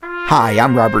Hi,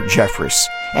 I'm Robert Jeffress,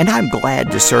 and I'm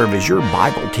glad to serve as your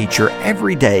Bible teacher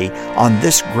every day on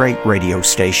this great radio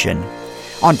station.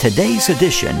 On today's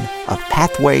edition of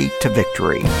Pathway to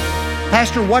Victory.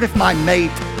 Pastor, what if my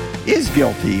mate is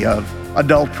guilty of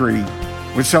adultery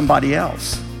with somebody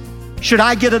else? Should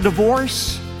I get a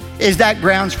divorce? Is that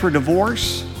grounds for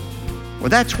divorce? Well,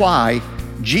 that's why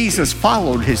Jesus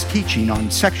followed his teaching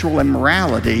on sexual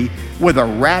immorality with a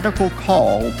radical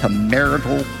call to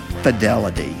marital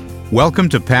fidelity. Welcome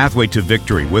to Pathway to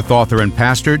Victory with author and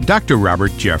pastor Dr.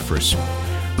 Robert Jeffress.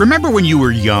 Remember when you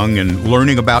were young and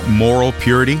learning about moral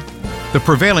purity? The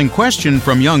prevailing question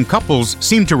from young couples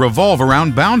seemed to revolve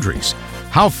around boundaries.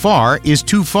 How far is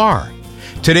too far?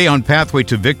 Today on Pathway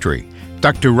to Victory,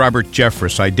 Dr. Robert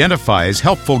Jeffress identifies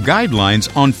helpful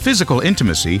guidelines on physical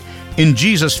intimacy in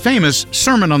Jesus' famous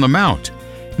Sermon on the Mount.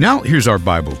 Now, here's our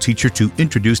Bible teacher to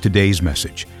introduce today's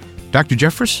message. Dr.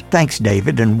 Jeffress? Thanks,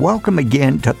 David, and welcome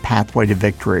again to Pathway to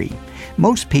Victory.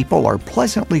 Most people are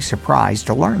pleasantly surprised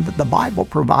to learn that the Bible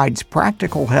provides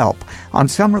practical help on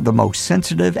some of the most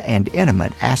sensitive and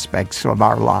intimate aspects of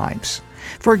our lives.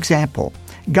 For example,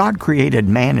 God created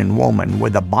man and woman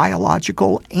with a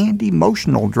biological and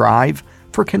emotional drive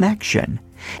for connection.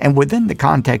 And within the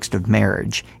context of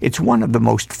marriage, it's one of the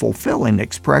most fulfilling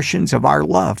expressions of our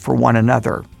love for one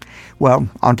another. Well,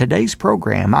 on today's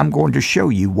program, I'm going to show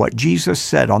you what Jesus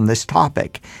said on this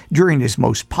topic during his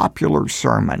most popular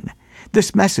sermon.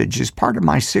 This message is part of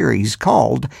my series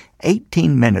called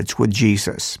 18 Minutes with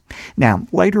Jesus. Now,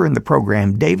 later in the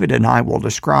program, David and I will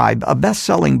describe a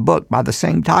best-selling book by the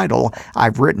same title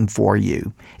I've written for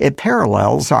you. It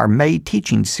parallels our May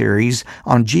teaching series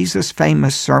on Jesus'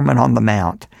 famous Sermon on the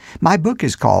Mount. My book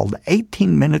is called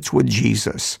 18 Minutes with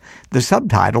Jesus. The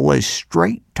subtitle is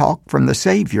Straight Talk from the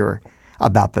Savior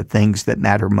about the things that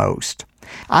matter most.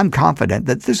 I'm confident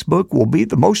that this book will be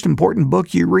the most important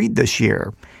book you read this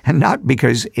year, and not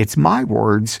because it's my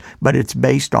words, but it's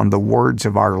based on the words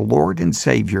of our Lord and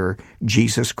Savior,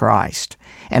 Jesus Christ.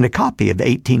 And a copy of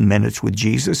 18 Minutes with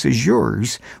Jesus is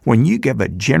yours when you give a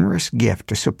generous gift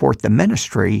to support the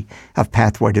ministry of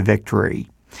Pathway to Victory.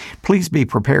 Please be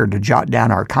prepared to jot down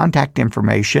our contact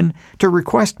information to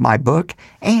request my book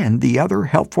and the other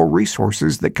helpful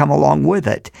resources that come along with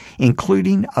it,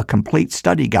 including a complete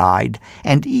study guide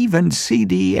and even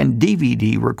CD and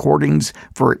DVD recordings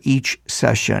for each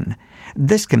session.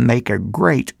 This can make a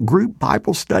great group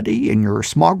Bible study in your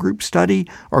small group study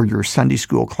or your Sunday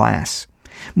school class.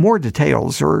 More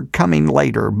details are coming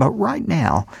later, but right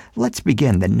now, let's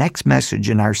begin the next message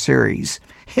in our series.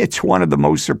 It's one of the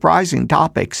most surprising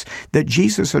topics that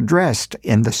Jesus addressed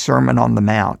in the Sermon on the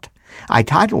Mount. I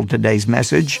titled today's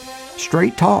message,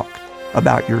 Straight Talk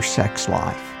About Your Sex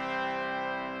Life.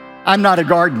 I'm not a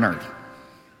gardener,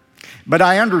 but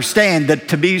I understand that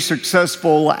to be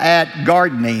successful at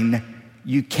gardening,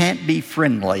 you can't be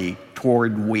friendly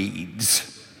toward weeds.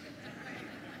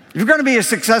 If you're going to be a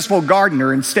successful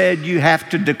gardener, instead you have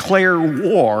to declare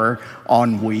war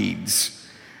on weeds.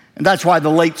 And that's why the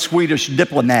late Swedish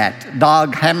diplomat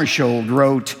Dag Hammarskjöld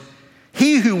wrote,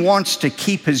 "He who wants to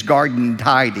keep his garden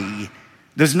tidy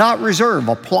does not reserve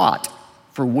a plot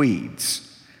for weeds."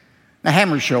 Now,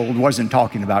 Hammarskjöld wasn't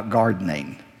talking about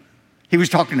gardening. He was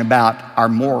talking about our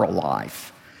moral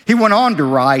life. He went on to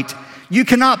write, "You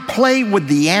cannot play with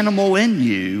the animal in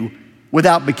you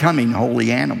without becoming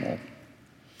wholly animal.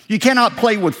 You cannot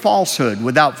play with falsehood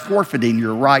without forfeiting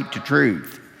your right to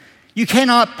truth. You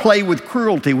cannot play with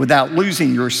cruelty without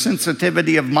losing your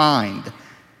sensitivity of mind."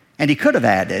 And he could have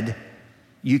added,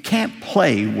 "You can't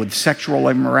play with sexual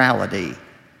immorality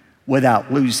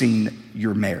without losing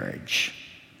your marriage."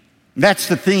 That's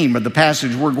the theme of the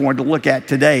passage we're going to look at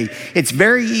today. It's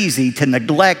very easy to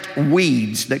neglect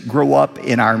weeds that grow up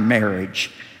in our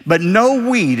marriage, but no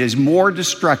weed is more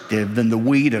destructive than the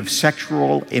weed of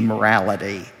sexual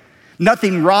immorality.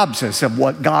 Nothing robs us of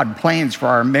what God plans for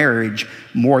our marriage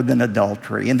more than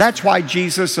adultery. And that's why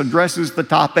Jesus addresses the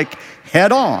topic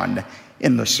head on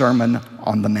in the Sermon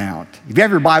on the Mount. If you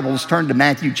have your Bibles, turn to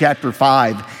Matthew chapter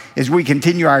 5 as we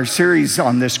continue our series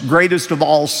on this greatest of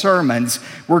all sermons.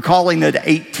 We're calling it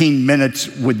 18 Minutes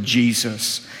with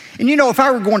Jesus. And you know, if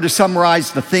I were going to summarize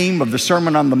the theme of the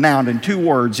Sermon on the Mount in 2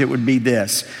 words, it would be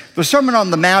this. The Sermon on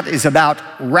the Mount is about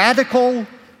radical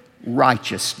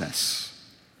righteousness.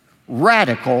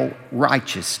 Radical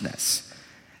righteousness.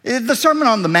 The Sermon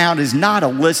on the Mount is not a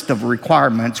list of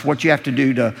requirements, what you have to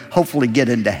do to hopefully get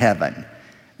into heaven.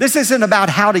 This isn't about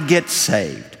how to get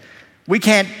saved. We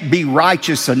can't be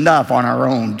righteous enough on our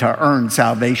own to earn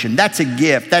salvation. That's a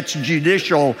gift. That's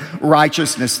judicial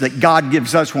righteousness that God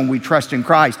gives us when we trust in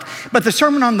Christ. But the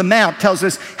Sermon on the Mount tells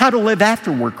us how to live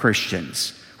after we're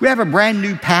Christians. We have a brand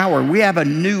new power. We have a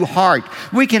new heart.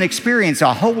 We can experience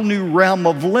a whole new realm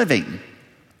of living.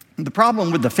 The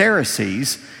problem with the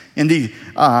Pharisees in the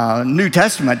New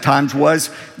Testament times was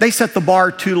they set the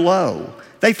bar too low.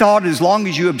 They thought as long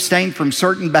as you abstained from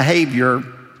certain behavior,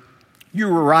 you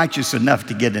were righteous enough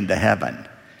to get into heaven.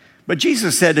 But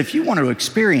Jesus said, if you want to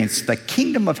experience the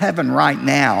kingdom of heaven right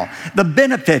now, the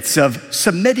benefits of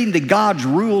submitting to God's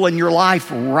rule in your life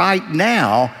right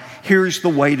now, here's the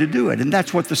way to do it. And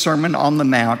that's what the Sermon on the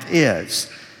Mount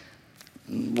is.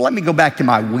 Let me go back to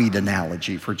my weed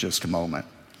analogy for just a moment.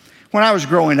 When I was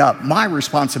growing up, my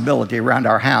responsibility around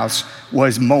our house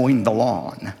was mowing the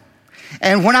lawn.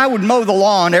 And when I would mow the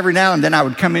lawn, every now and then I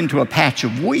would come into a patch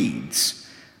of weeds.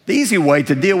 The easy way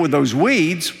to deal with those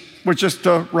weeds was just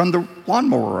to run the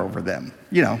lawnmower over them.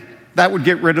 You know, that would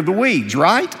get rid of the weeds,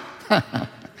 right?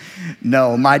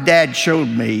 No, my dad showed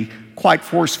me quite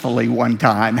forcefully one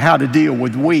time how to deal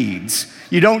with weeds.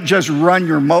 You don't just run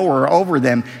your mower over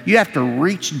them. You have to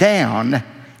reach down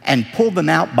and pull them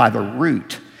out by the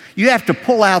root. You have to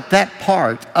pull out that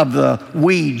part of the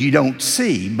weed you don't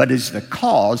see, but is the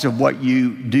cause of what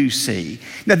you do see.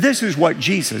 Now, this is what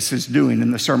Jesus is doing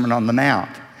in the Sermon on the Mount.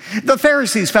 The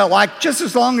Pharisees felt like just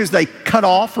as long as they cut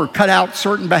off or cut out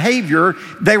certain behavior,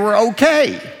 they were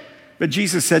okay. But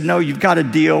Jesus said, no, you've got to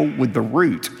deal with the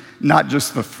root, not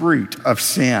just the fruit of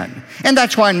sin. And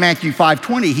that's why in Matthew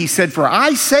 5:20, he said, for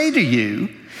I say to you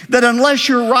that unless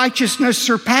your righteousness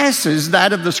surpasses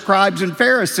that of the scribes and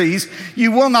Pharisees,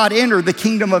 you will not enter the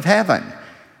kingdom of heaven.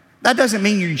 That doesn't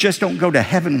mean you just don't go to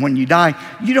heaven when you die.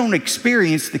 You don't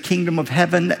experience the kingdom of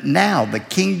heaven now, the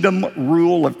kingdom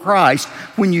rule of Christ,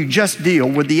 when you just deal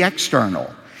with the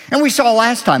external. And we saw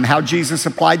last time how Jesus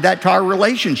applied that to our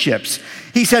relationships.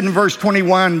 He said in verse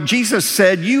 21, Jesus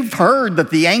said, you've heard that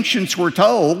the ancients were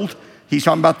told, he's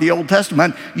talking about the Old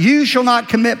Testament, you shall not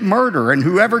commit murder, and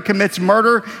whoever commits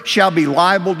murder shall be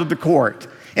liable to the court.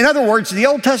 In other words, the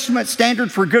Old Testament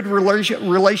standard for good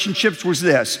relationships was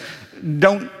this: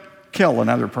 don't kill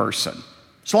another person.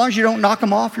 As long as you don't knock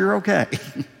them off, you're okay.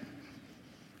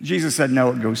 Jesus said,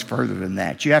 no, it goes further than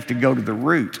that. You have to go to the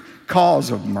root cause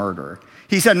of murder.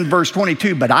 He said in verse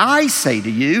 22, but I say to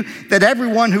you that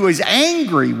everyone who is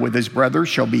angry with his brother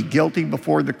shall be guilty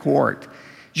before the court.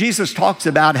 Jesus talks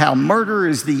about how murder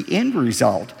is the end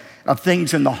result of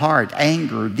things in the heart: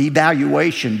 anger,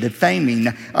 devaluation, defaming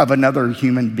of another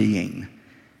human being.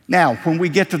 Now, when we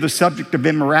get to the subject of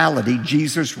immorality,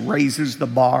 Jesus raises the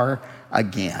bar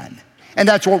again. And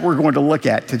that's what we're going to look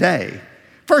at today.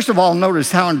 First of all,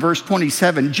 notice how in verse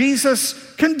 27,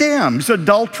 Jesus condemns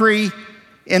adultery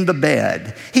in the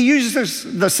bed. He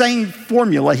uses the same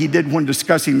formula he did when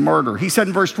discussing murder. He said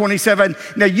in verse 27,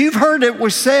 now you've heard it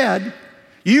was said,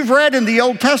 you've read in the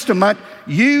Old Testament,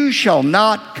 you shall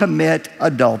not commit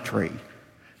adultery.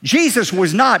 Jesus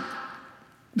was not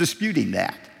disputing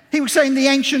that. He was saying the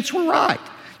ancients were right.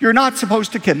 You're not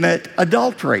supposed to commit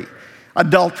adultery.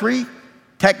 Adultery,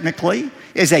 technically,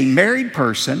 is a married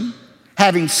person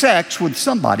having sex with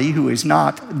somebody who is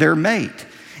not their mate.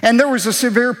 And there was a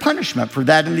severe punishment for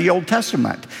that in the Old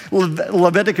Testament.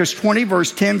 Leviticus 20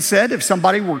 verse 10 said if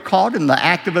somebody were caught in the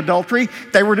act of adultery,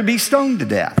 they were to be stoned to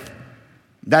death.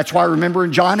 That's why, remember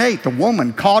in John 8, the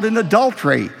woman caught in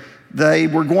adultery, they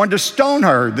were going to stone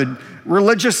her, the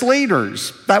religious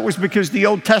leaders. That was because the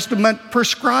Old Testament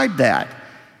prescribed that.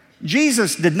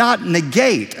 Jesus did not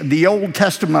negate the Old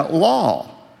Testament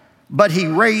law, but he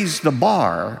raised the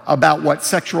bar about what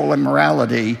sexual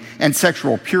immorality and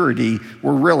sexual purity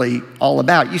were really all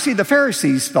about. You see, the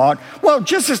Pharisees thought, well,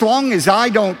 just as long as I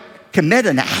don't commit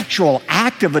an actual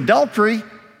act of adultery,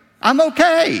 I'm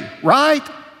okay, right?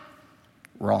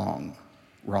 Wrong.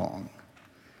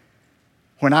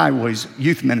 When I was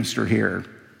youth minister here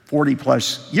 40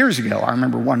 plus years ago, I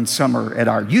remember one summer at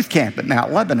our youth camp at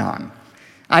Mount Lebanon,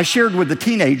 I shared with the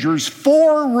teenagers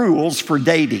 4 rules for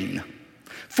dating.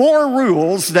 4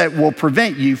 rules that will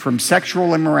prevent you from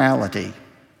sexual immorality.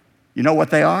 You know what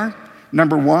they are?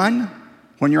 Number 1,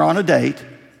 when you're on a date,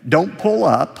 don't pull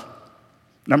up.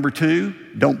 Number 2,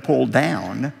 don't pull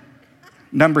down.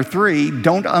 Number 3,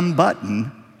 don't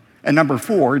unbutton. And number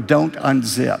 4, don't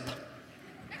unzip.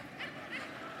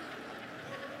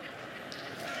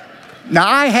 Now,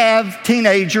 I have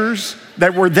teenagers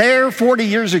that were there 40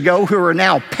 years ago who are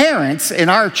now parents in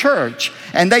our church,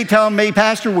 and they tell me,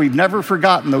 Pastor, we've never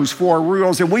forgotten those 4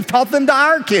 rules, and we've taught them to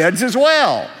our kids as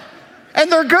well. And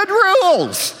they're good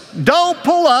rules. Don't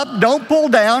pull up, don't pull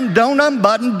down, don't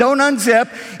unbutton, don't unzip.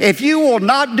 If you will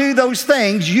not do those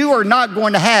things, you are not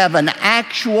going to have an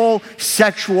actual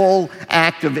sexual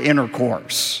act of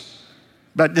intercourse.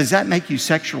 But does that make you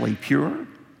sexually pure?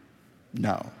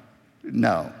 No.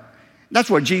 No. That's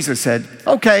what Jesus said.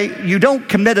 Okay, you don't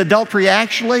commit adultery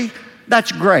actually,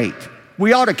 that's great.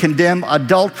 We ought to condemn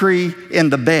adultery in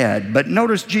the bed. But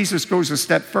notice Jesus goes a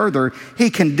step further. He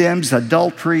condemns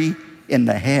adultery in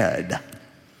the head.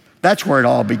 That's where it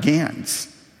all begins.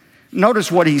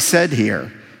 Notice what he said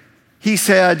here. He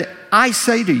said, I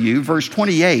say to you, verse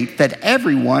 28, that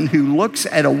everyone who looks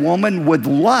at a woman with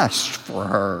lust for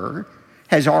her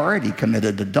has already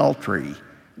committed adultery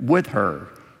with her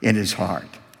in his heart.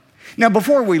 Now,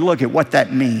 before we look at what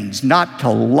that means, not to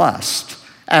lust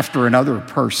after another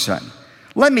person,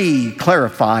 let me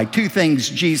clarify two things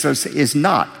Jesus is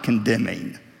not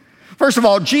condemning. First of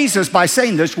all, Jesus, by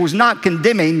saying this, was not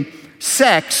condemning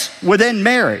sex within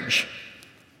marriage.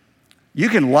 You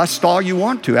can lust all you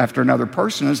want to after another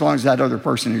person as long as that other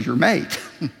person is your mate.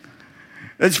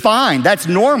 It's fine. That's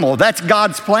normal. That's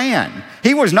God's plan.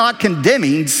 He was not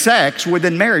condemning sex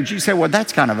within marriage. You say, well,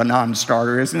 that's kind of a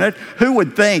non-starter, isn't it? Who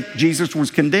would think Jesus was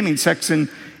condemning sex in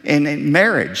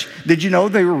marriage? Did you know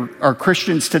there are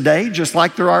Christians today, just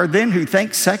like there are then, who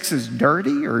think sex is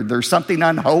dirty or there's something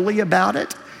unholy about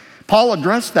it? Paul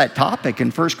addressed that topic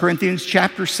in 1 Corinthians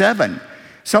chapter 7.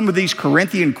 Some of these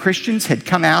Corinthian Christians had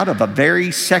come out of a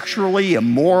very sexually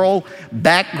immoral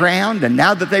background, and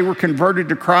now that they were converted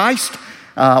to Christ,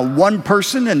 one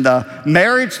person in the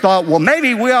marriage thought, well,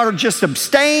 maybe we ought to just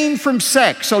abstain from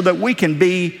sex so that we can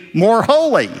be more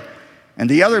holy. And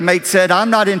the other mate said, I'm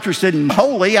not interested in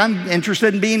holy, I'm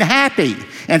interested in being happy.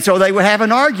 And so they would have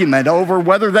an argument over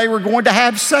whether they were going to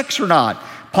have sex or not.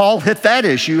 Paul hit that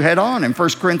issue head on in 1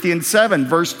 Corinthians 7,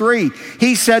 verse 3.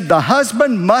 He said, the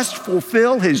husband must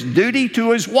fulfill his duty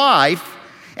to his wife,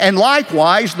 and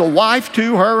likewise the wife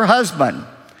to her husband.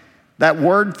 That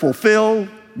word, fulfill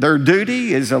their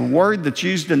duty, is a word that's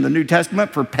used in the New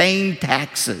Testament for paying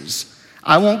taxes.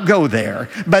 I won't go there,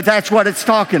 but that's what it's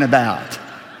talking about.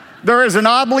 There is an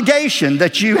obligation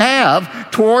that you have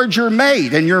toward your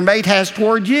mate, and your mate has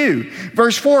toward you.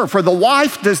 Verse 4, for the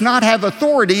wife does not have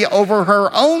authority over her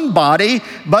own body,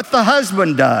 but the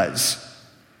husband does.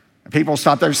 People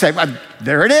stop there and say, well,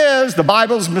 there it is. The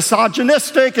Bible's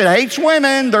misogynistic. It hates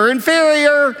women. They're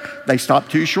inferior. They stop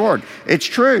too short. It's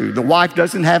true. The wife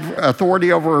doesn't have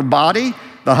authority over her body.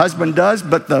 The husband does,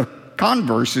 but the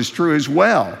converse is true as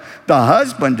well. The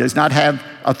husband does not have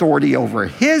authority over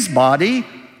his body,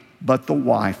 but the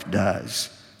wife does.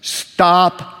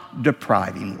 Stop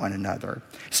depriving one another.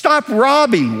 Stop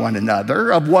robbing one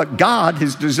another of what God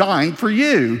has designed for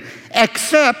you,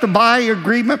 except by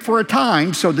agreement for a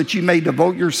time so that you may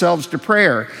devote yourselves to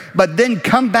prayer. But then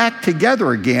come back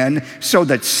together again so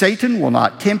that Satan will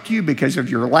not tempt you because of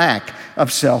your lack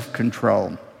of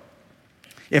self-control.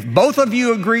 If both of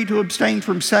you agree to abstain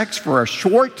from sex for a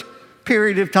short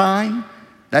period of time,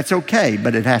 that's okay,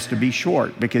 but it has to be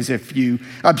short, because if you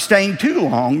abstain too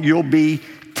long, you'll be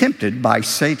tempted by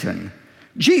Satan.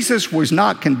 Jesus was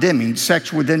not condemning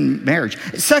sex within marriage.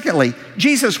 Secondly,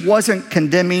 Jesus wasn't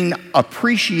condemning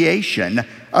appreciation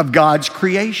of God's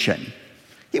creation.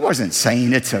 He wasn't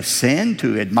saying it's a sin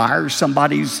to admire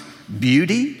somebody's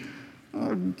beauty.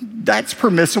 That's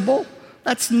permissible.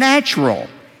 That's natural.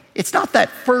 It's not that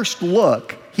first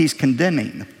look he's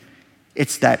condemning.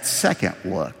 It's that second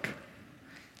look.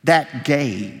 That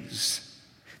gaze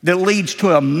that leads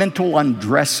to a mental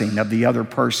undressing of the other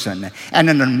person and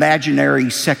an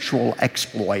imaginary sexual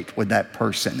exploit with that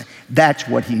person. That's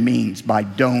what he means by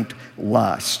don't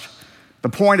lust. The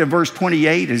point of verse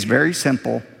 28 is very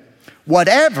simple.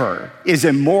 Whatever is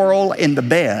immoral in the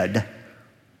bed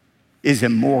is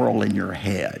immoral in your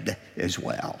head as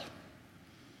well.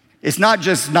 It's not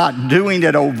just not doing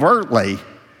it overtly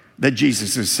that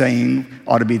Jesus is saying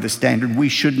ought to be the standard. We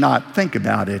should not think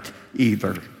about it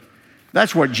either.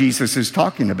 That's what Jesus is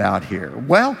talking about here.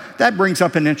 Well, that brings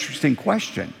up an interesting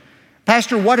question.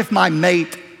 Pastor, what if my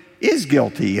mate is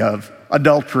guilty of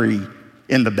adultery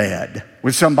in the bed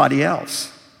with somebody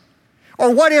else?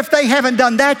 Or what if they haven't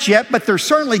done that yet, but they're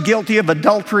certainly guilty of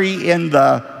adultery in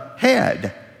the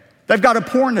head? They've got a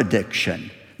porn addiction.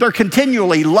 They're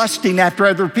continually lusting after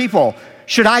other people.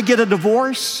 Should I get a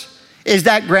divorce? Is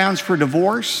that grounds for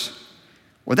divorce?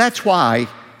 Well, that's why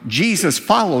Jesus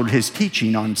followed his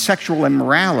teaching on sexual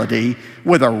immorality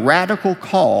with a radical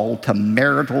call to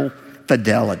marital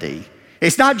fidelity.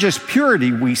 It's not just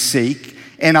purity we seek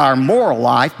in our moral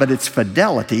life, but it's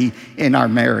fidelity in our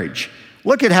marriage.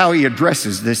 Look at how he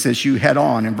addresses this issue head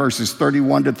on in verses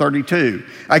 31 to 32.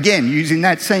 Again, using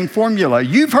that same formula.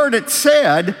 You've heard it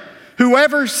said,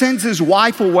 whoever sends his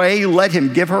wife away, let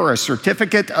him give her a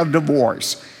certificate of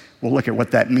divorce. We'll look at what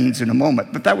that means in a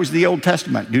moment. But that was the Old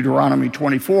Testament, Deuteronomy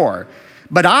 24.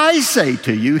 But I say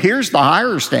to you, here's the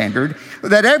higher standard,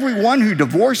 that everyone who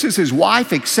divorces his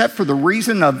wife except for the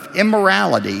reason of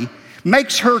immorality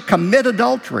makes her commit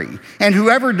adultery, and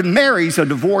whoever marries a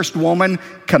divorced woman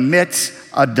commits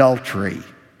adultery.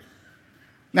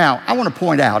 Now, I want to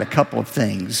point out a couple of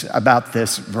things about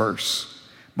this verse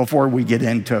before we get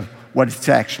into what it's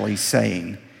actually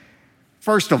saying.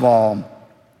 First of all,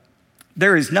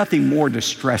 there is nothing more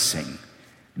distressing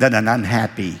than an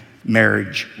unhappy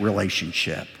marriage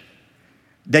relationship.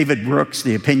 David Brooks,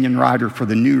 the opinion writer for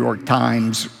the New York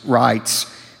Times, writes,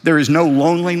 "There is no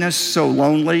loneliness so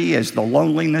lonely as the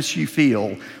loneliness you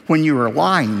feel when you are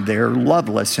lying there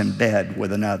loveless in bed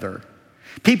with another.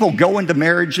 People go into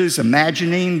marriages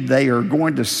imagining they are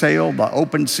going to sail the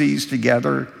open seas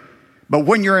together, but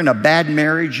when you're in a bad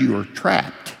marriage, you are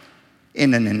trapped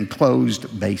in an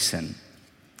enclosed basin."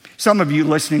 Some of you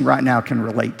listening right now can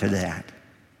relate to that.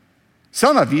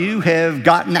 Some of you have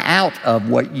gotten out of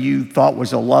what you thought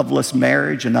was a loveless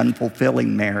marriage, an unfulfilling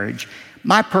marriage.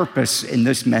 My purpose in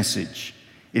this message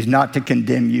is not to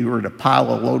condemn you or to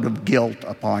pile a load of guilt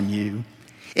upon you.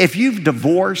 If you've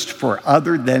divorced for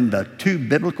other than the two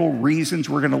biblical reasons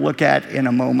we're going to look at in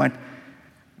a moment,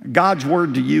 God's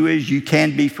word to you is you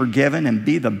can be forgiven and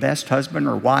be the best husband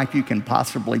or wife you can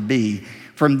possibly be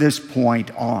from this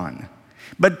point on.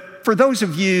 But for those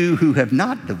of you who have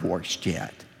not divorced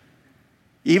yet,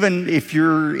 even if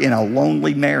you're in a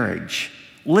lonely marriage,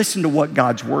 listen to what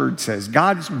God's word says.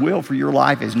 God's will for your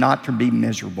life is not to be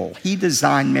miserable. He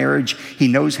designed marriage. He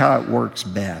knows how it works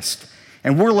best.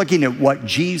 And we're looking at what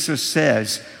Jesus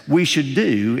says we should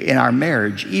do in our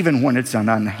marriage, even when it's an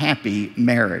unhappy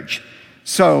marriage.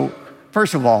 So,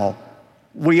 first of all,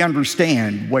 we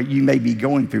understand what you may be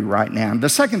going through right now. And the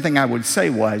second thing I would say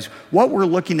was, what we're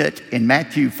looking at in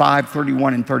Matthew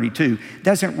 5:31 and 32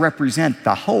 doesn't represent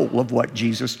the whole of what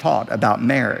Jesus taught about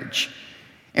marriage.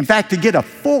 In fact, to get a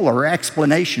fuller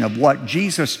explanation of what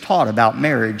Jesus taught about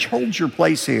marriage, hold your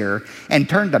place here and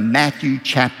turn to Matthew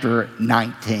chapter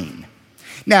 19.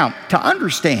 Now, to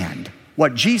understand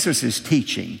what Jesus is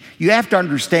teaching, you have to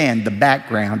understand the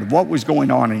background of what was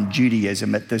going on in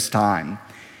Judaism at this time.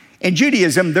 In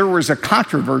Judaism, there was a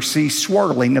controversy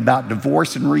swirling about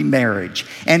divorce and remarriage,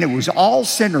 and it was all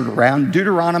centered around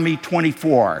Deuteronomy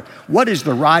 24. What is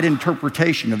the right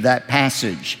interpretation of that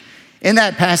passage? In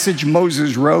that passage,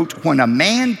 Moses wrote, "When a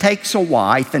man takes a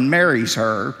wife and marries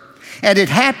her, and it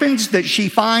happens that she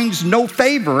finds no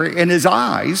favor in his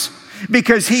eyes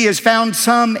because he has found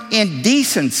some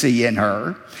indecency in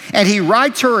her, and he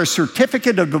writes her a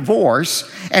certificate of divorce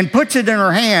and puts it in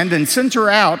her hand and sends her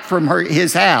out from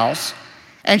his house,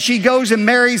 and she goes and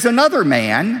marries another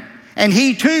man, and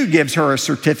he too gives her a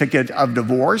certificate of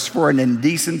divorce for an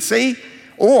indecency,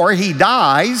 or he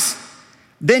dies,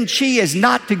 then she is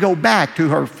not to go back to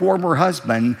her former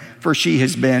husband, for she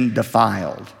has been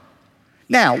defiled."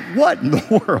 Now, what in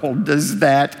the world does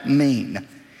that mean?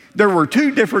 There were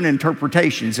two different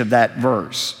interpretations of that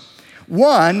verse.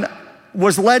 One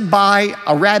was led by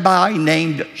a rabbi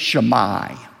named Shammai.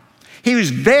 He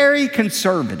was very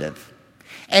conservative,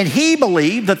 and he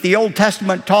believed that the Old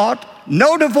Testament taught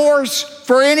no divorce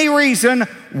for any reason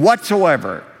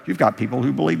whatsoever. You've got people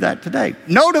who believe that today.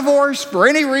 No divorce for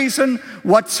any reason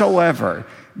whatsoever.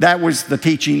 That was the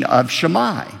teaching of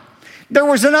Shammai. There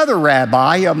was another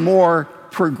rabbi, a more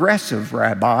progressive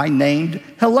rabbi named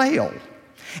Hillel.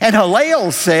 And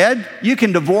Hillel said you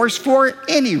can divorce for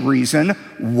any reason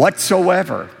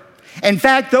whatsoever. In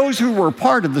fact, those who were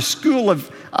part of the school of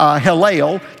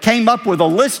Hillel came up with a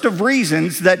list of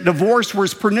reasons that divorce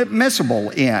was permissible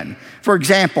in. For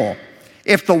example,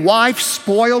 if the wife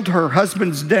spoiled her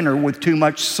husband's dinner with too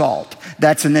much salt,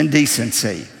 that's an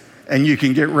indecency, and you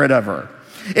can get rid of her.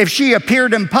 If she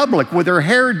appeared in public with her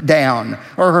hair down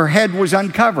or her head was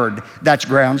uncovered, that's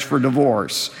grounds for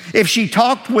divorce. If she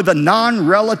talked with a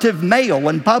non-relative male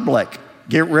in public,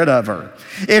 get rid of her.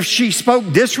 If she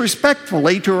spoke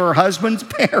disrespectfully to her husband's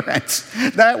parents,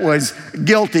 that was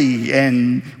guilty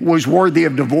and was worthy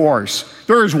of divorce.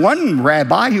 There was one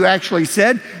rabbi who actually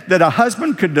said that a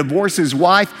husband could divorce his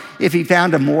wife if he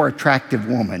found a more attractive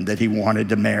woman that he wanted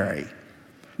to marry.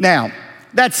 Now,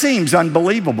 that seems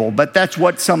unbelievable, but that's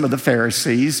what some of the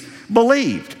Pharisees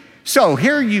believed. So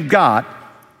here you've got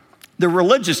the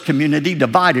religious community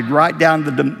divided right down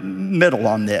the middle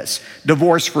on this.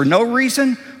 Divorce for no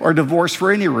reason or divorce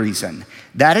for any reason.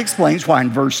 That explains why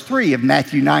in verse 3 of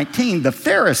Matthew 19, the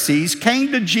Pharisees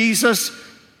came to Jesus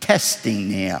testing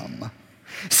him,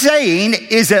 saying,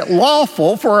 "Is it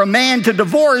lawful for a man to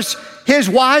divorce his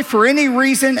wife for any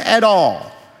reason at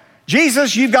all?"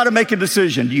 Jesus, you've got to make a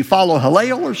decision. Do you follow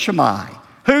Hillel or Shammai?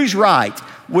 Who's right?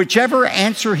 whichever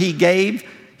answer he gave,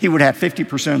 he would have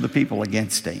 50% of the people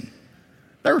against him.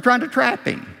 They were trying to trap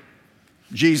him.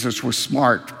 Jesus was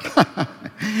smart.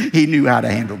 He knew how to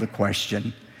handle the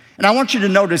question. And I want you to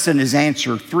notice in his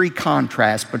answer 3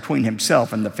 contrasts between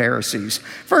himself and the Pharisees.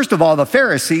 First of all, the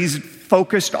Pharisees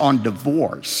focused on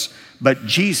divorce, but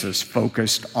Jesus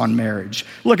focused on marriage.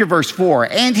 Look at verse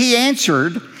 4. And he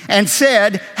answered and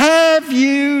said, have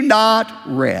you not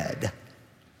read?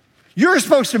 You're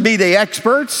supposed to be the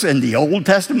experts in the Old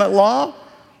Testament law.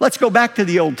 Let's go back to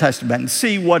the Old Testament and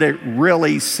see what it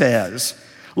really says.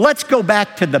 Let's go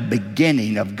back to the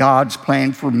beginning of God's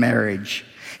plan for marriage.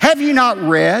 Have you not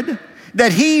read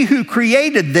that he who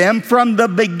created them from the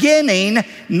beginning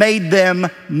made them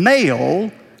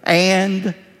male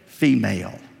and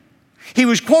female? He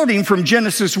was quoting from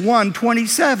Genesis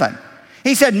 1:27.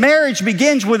 He said, marriage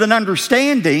begins with an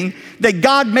understanding that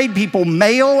God made people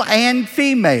male and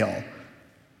female.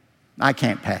 I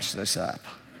can't pass this up.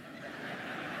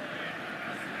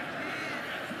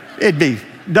 It'd be,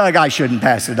 Doug, I shouldn't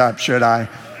pass it up, should I?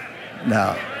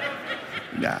 No.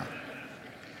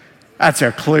 That's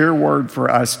a clear word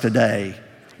for us today.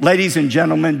 Ladies and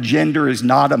gentlemen, gender is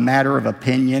not a matter of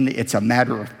opinion, it's a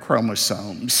matter of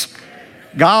chromosomes.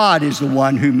 God is the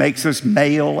one who makes us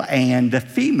male and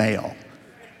female.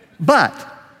 But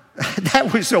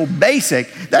that was so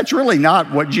basic, that's really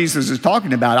not what Jesus is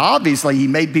talking about. Obviously, he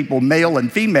made people male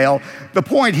and female. The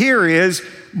point here is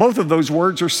both of those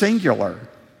words are singular.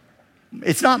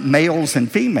 It's not males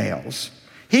and females.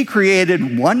 He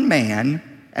created one man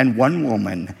and one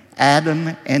woman,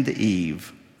 Adam and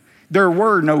Eve. There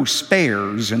were no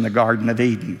spares in the Garden of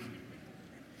Eden.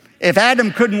 If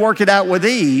Adam couldn't work it out with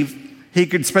Eve, he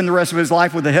could spend the rest of his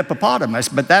life with a hippopotamus,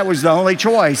 but that was the only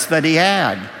choice that he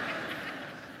had.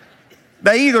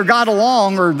 They either got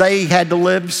along or they had to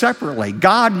live separately.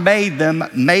 God made them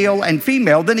male and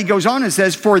female. Then he goes on and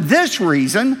says, for this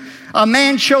reason, a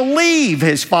man shall leave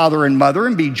his father and mother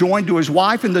and be joined to his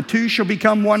wife, and the two shall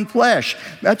become one flesh.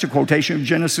 That's a quotation of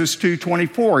Genesis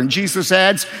 2:24. And Jesus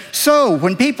adds, so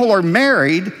when people are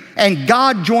married and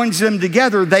God joins them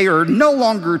together, they are no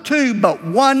longer two, but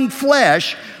one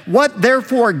flesh. What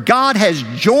therefore God has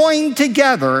joined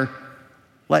together,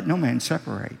 let no man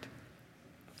separate.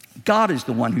 God is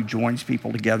the one who joins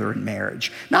people together in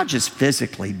marriage, not just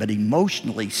physically, but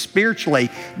emotionally, spiritually.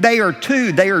 They are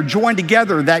two. They are joined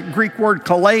together. That Greek word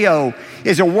kaleo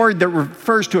is a word that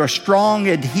refers to a strong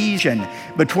adhesion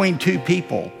between two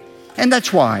people. And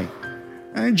that's why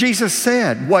Jesus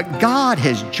said, what God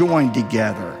has joined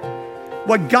together,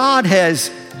 what God has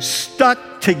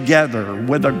stuck together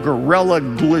with a Gorilla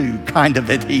Glue kind of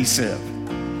adhesive,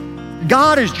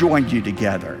 God has joined you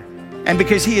together. And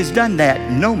because he has done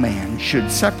that, no man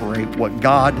should separate what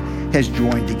God has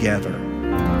joined together.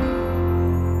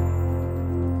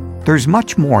 There's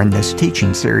much more in this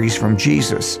teaching series from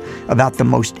Jesus about the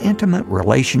most intimate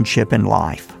relationship in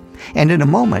life. And in a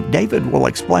moment, David will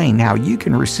explain how you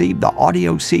can receive the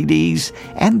audio CDs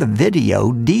and the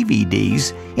video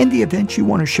DVDs in the event you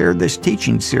want to share this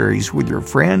teaching series with your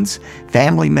friends,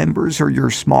 family members, or your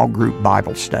small group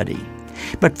Bible study.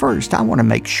 But first, I want to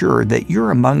make sure that you're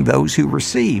among those who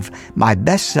receive my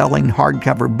best-selling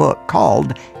hardcover book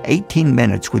called 18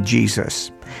 Minutes with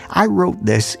Jesus. I wrote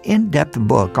this in-depth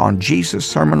book on Jesus'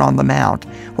 Sermon on the Mount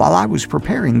while I was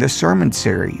preparing this sermon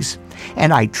series.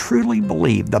 And I truly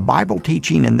believe the Bible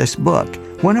teaching in this book,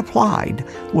 when applied,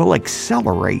 will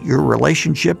accelerate your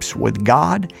relationships with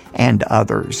God and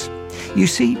others. You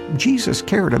see, Jesus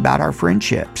cared about our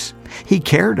friendships. He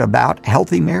cared about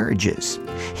healthy marriages.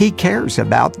 He cares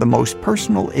about the most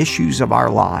personal issues of our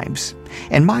lives.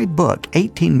 And my book,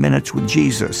 18 Minutes with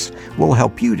Jesus, will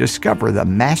help you discover the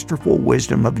masterful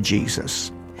wisdom of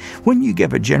Jesus. When you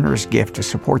give a generous gift to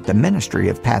support the ministry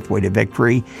of Pathway to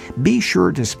Victory, be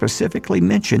sure to specifically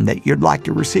mention that you'd like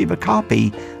to receive a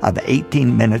copy of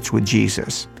 18 Minutes with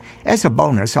Jesus. As a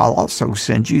bonus, I'll also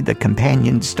send you the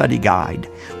companion study guide,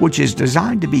 which is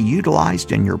designed to be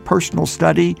utilized in your personal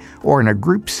study or in a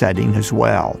group setting as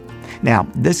well. Now,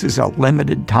 this is a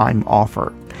limited time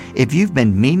offer. If you've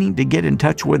been meaning to get in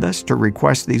touch with us to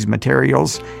request these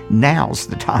materials, now's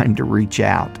the time to reach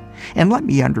out. And let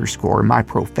me underscore my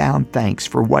profound thanks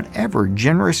for whatever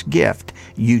generous gift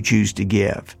you choose to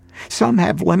give. Some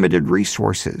have limited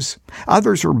resources.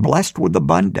 Others are blessed with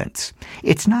abundance.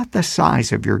 It's not the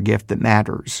size of your gift that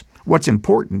matters. What's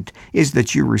important is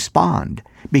that you respond,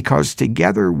 because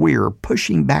together we are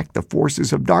pushing back the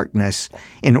forces of darkness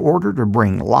in order to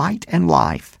bring light and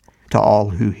life to all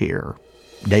who hear.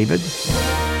 David?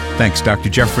 Thanks, Dr.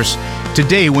 Jeffress.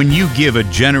 Today, when you give a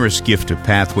generous gift to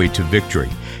Pathway to Victory,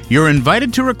 you're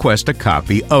invited to request a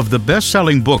copy of the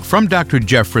best-selling book from Dr.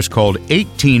 Jeffress called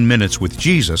 18 Minutes with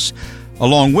Jesus,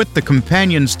 along with the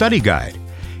companion study guide.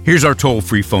 Here's our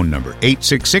toll-free phone number,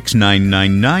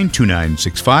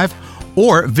 866-999-2965,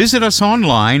 or visit us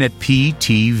online at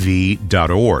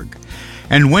ptv.org.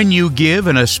 And when you give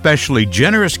an especially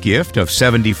generous gift of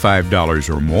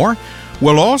 $75 or more,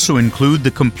 we'll also include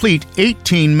the complete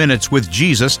 18 Minutes with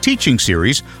Jesus teaching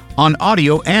series on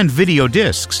audio and video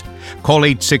discs. Call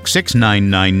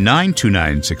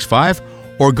 866-999-2965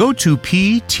 or go to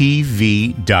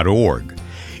ptv.org.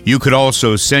 You could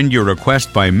also send your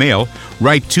request by mail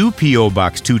right to P.O.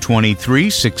 Box 223,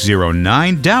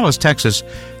 609, Dallas, Texas,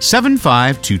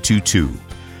 75222.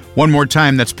 One more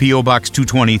time, that's P.O. Box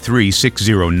 223,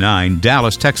 609,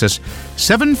 Dallas, Texas,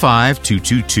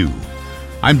 75222.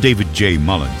 I'm David J.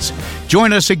 Mullins.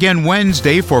 Join us again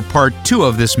Wednesday for part 2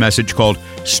 of this message called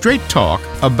Straight Talk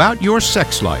About Your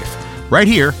Sex Life, right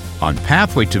here on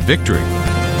Pathway to Victory.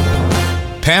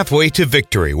 Pathway to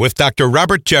Victory with Dr.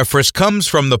 Robert Jeffress comes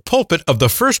from the pulpit of the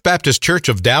First Baptist Church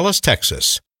of Dallas, Texas.